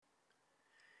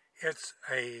It's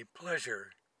a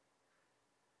pleasure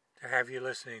to have you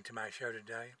listening to my show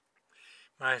today.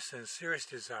 My sincerest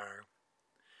desire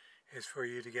is for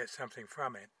you to get something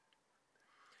from it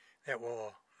that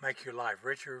will make your life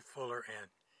richer, fuller, and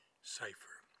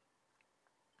safer.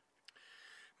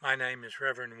 My name is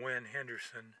Reverend Wynn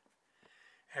Henderson.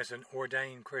 As an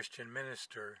ordained Christian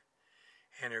minister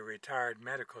and a retired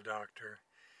medical doctor,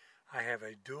 I have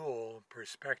a dual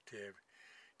perspective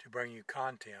to bring you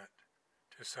content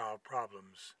to solve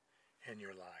problems in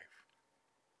your life.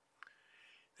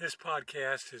 This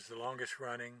podcast is the longest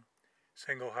running,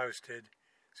 single-hosted,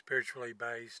 spiritually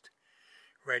based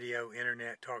radio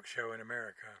internet talk show in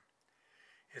America.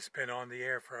 It's been on the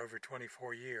air for over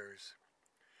 24 years.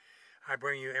 I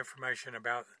bring you information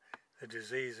about the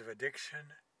disease of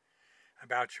addiction,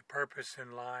 about your purpose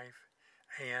in life,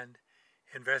 and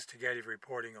investigative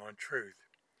reporting on truth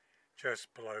just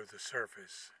below the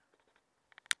surface.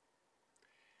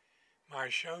 My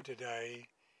show today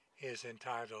is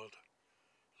entitled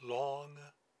Long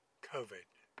COVID,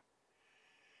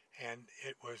 and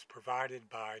it was provided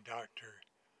by Dr.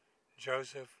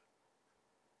 Joseph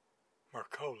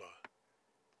Mercola.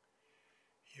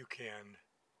 You can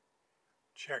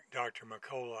check Dr.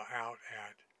 Mercola out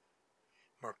at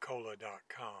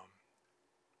mercola.com.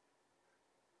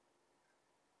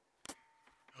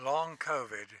 Long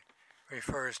COVID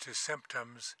refers to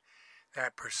symptoms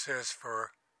that persist for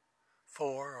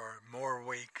 4 or more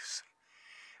weeks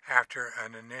after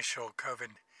an initial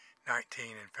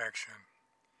COVID-19 infection.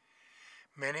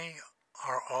 Many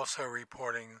are also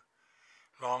reporting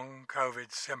long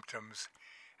COVID symptoms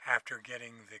after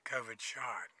getting the COVID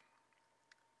shot.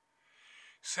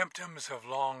 Symptoms of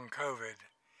long COVID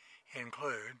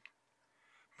include,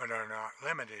 but are not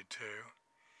limited to,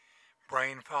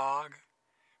 brain fog,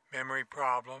 memory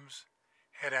problems,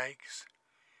 headaches,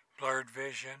 blurred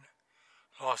vision,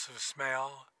 loss of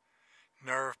smell,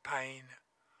 nerve pain,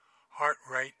 heart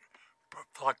rate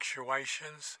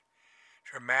fluctuations,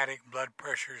 dramatic blood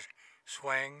pressure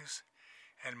swings,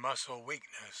 and muscle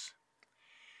weakness.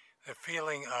 The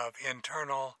feeling of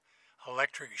internal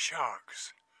electric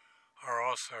shocks are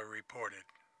also reported.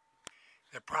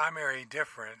 The primary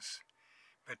difference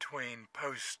between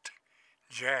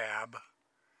post-jab,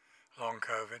 long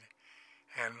COVID,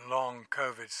 and long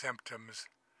COVID symptoms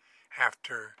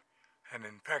after an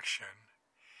infection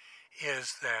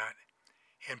is that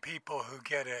in people who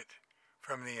get it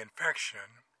from the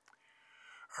infection,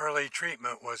 early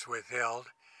treatment was withheld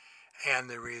and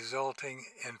the resulting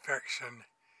infection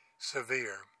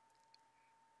severe.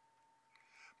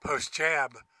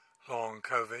 Post-jab long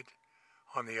COVID,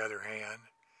 on the other hand,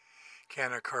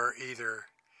 can occur either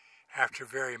after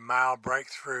very mild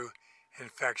breakthrough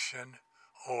infection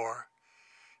or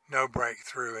no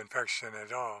breakthrough infection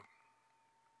at all.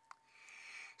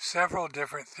 Several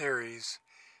different theories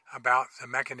about the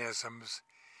mechanisms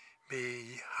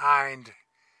behind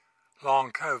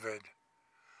long COVID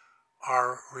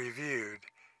are reviewed,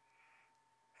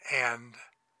 and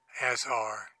as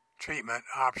are treatment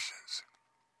options.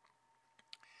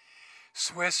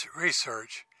 Swiss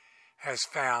research has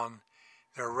found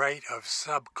the rate of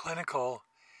subclinical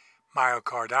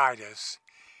myocarditis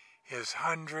is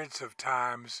hundreds of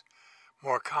times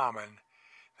more common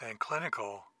than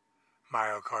clinical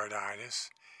myocarditis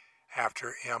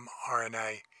after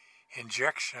mRNA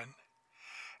injection,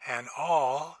 and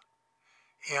all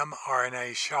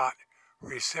mRNA shot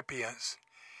recipients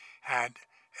had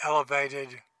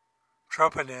elevated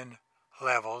troponin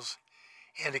levels,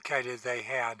 indicated they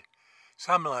had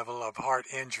some level of heart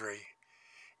injury,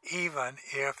 even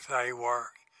if they were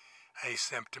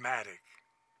asymptomatic.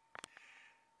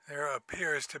 There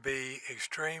appears to be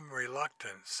extreme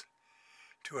reluctance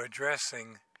to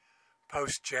addressing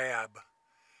post-jab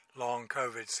long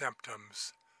COVID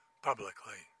symptoms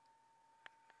publicly.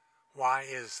 Why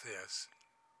is this?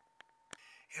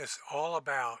 It's all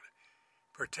about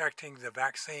protecting the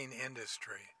vaccine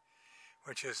industry,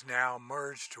 which is now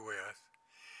merged with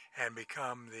and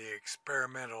become the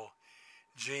experimental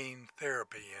gene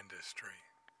therapy industry.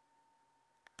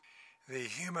 The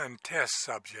human test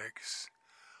subjects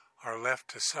are left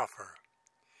to suffer,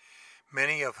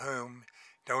 many of whom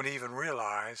don't even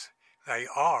realize they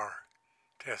are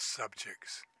test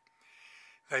subjects.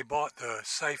 They bought the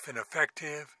safe and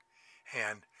effective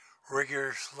and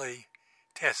rigorously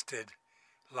tested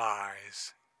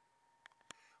lies.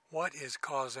 What is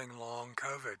causing long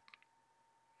COVID?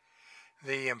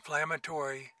 The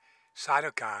inflammatory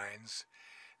cytokines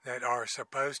that are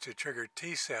supposed to trigger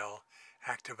T-cell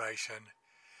activation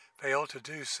fail to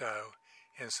do so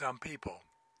in some people,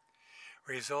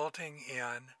 resulting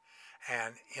in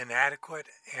an inadequate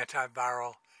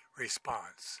antiviral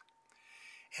response.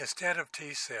 Instead of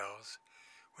T cells,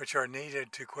 which are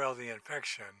needed to quell the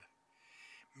infection,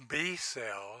 B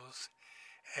cells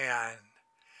and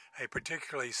a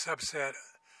particular subset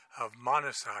of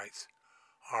monocytes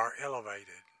are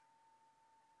elevated.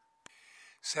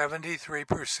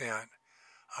 73%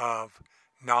 of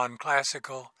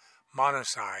non-classical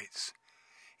monocytes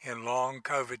in long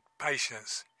COVID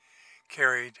patients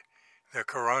carried the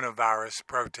coronavirus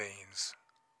proteins.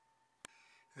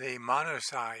 The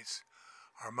monocytes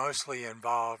are mostly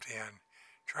involved in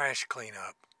trash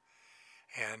cleanup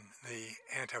and the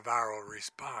antiviral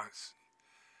response.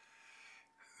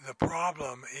 The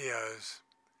problem is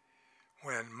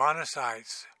when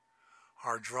monocytes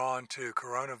are drawn to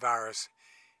coronavirus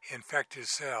infected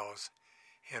cells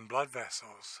in blood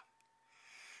vessels,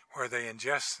 where they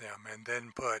ingest them and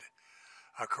then put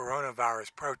a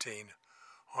coronavirus protein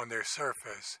on their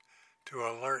surface to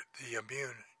alert the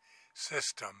immune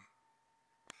system.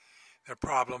 The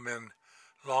problem in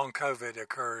long COVID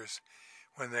occurs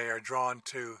when they are drawn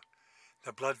to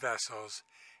the blood vessels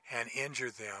and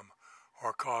injure them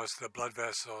or cause the blood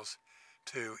vessels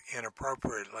to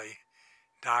inappropriately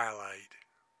dilate.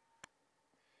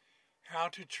 How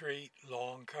to treat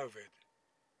long COVID.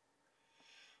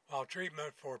 While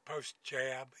treatment for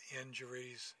post-jab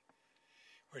injuries,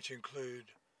 which include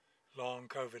long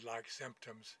COVID-like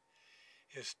symptoms,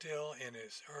 is still in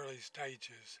its early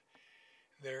stages,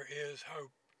 there is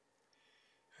hope.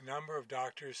 A number of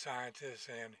doctors, scientists,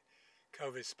 and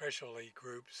COVID specialty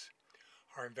groups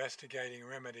are investigating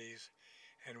remedies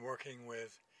and working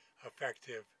with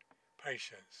affected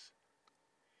patients.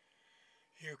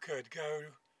 You could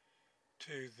go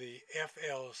to the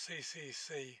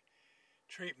FLCCC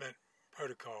treatment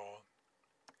protocol.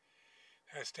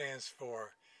 That stands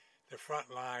for the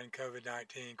Frontline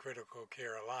COVID-19 Critical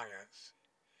Care Alliance,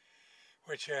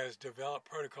 which has developed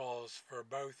protocols for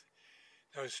both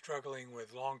those struggling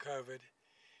with long COVID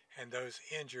and those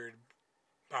injured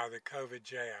by the COVID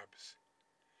jabs.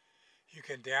 You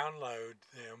can download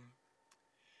them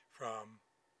from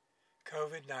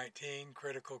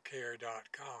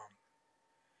COVID19criticalcare.com.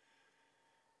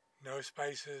 No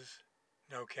spaces,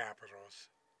 no capitals.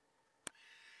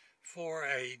 For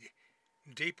a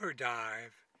deeper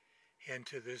dive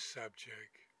into this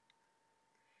subject,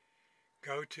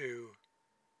 go to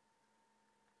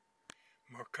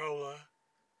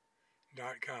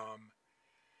Mercola.com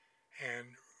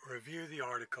and review the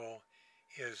article,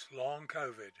 Is Long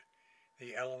COVID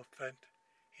the Elephant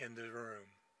in the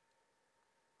Room?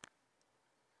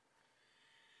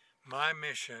 My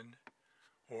mission,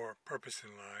 or purpose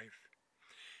in life,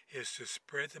 is to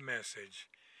spread the message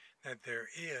that there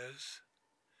is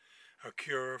a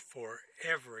cure for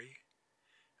every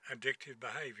addictive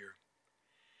behavior.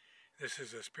 This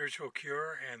is a spiritual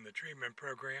cure, and the treatment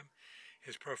program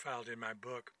is profiled in my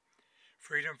book,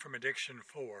 Freedom from Addiction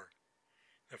 4,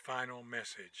 The Final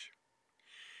Message.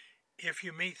 If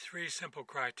you meet 3 simple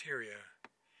criteria,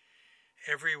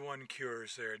 everyone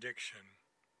cures their addiction.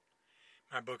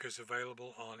 My book is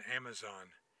available on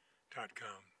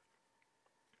Amazon.com.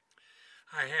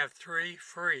 I have 3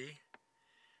 free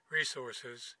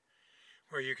resources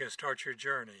where you can start your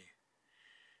journey.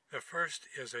 The first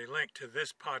is a link to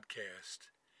this podcast.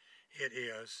 It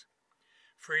is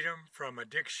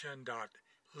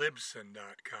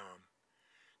freedomfromaddiction.libsyn.com.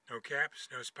 No caps,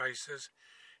 no spaces,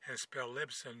 and spell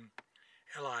Libsyn,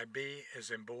 L-I-B as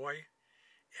in boy,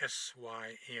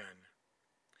 S-Y-N.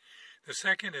 The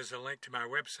second is a link to my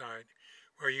website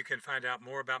where you can find out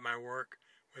more about my work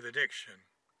with addiction.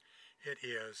 It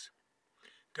is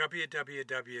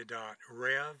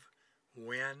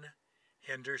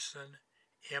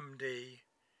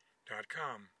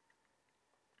www.revwinhendersonmd.com.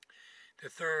 The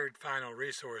third final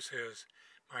resource is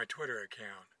my Twitter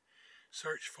account.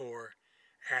 Search for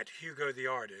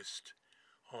 @HugoTheArtist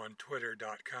on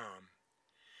Twitter.com.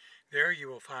 There you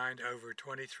will find over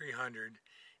 2,300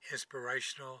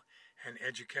 inspirational and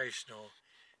educational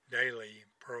daily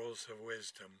pearls of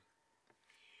wisdom.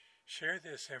 Share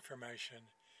this information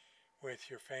with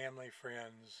your family,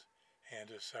 friends,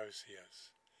 and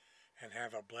associates, and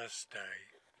have a blessed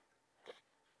day.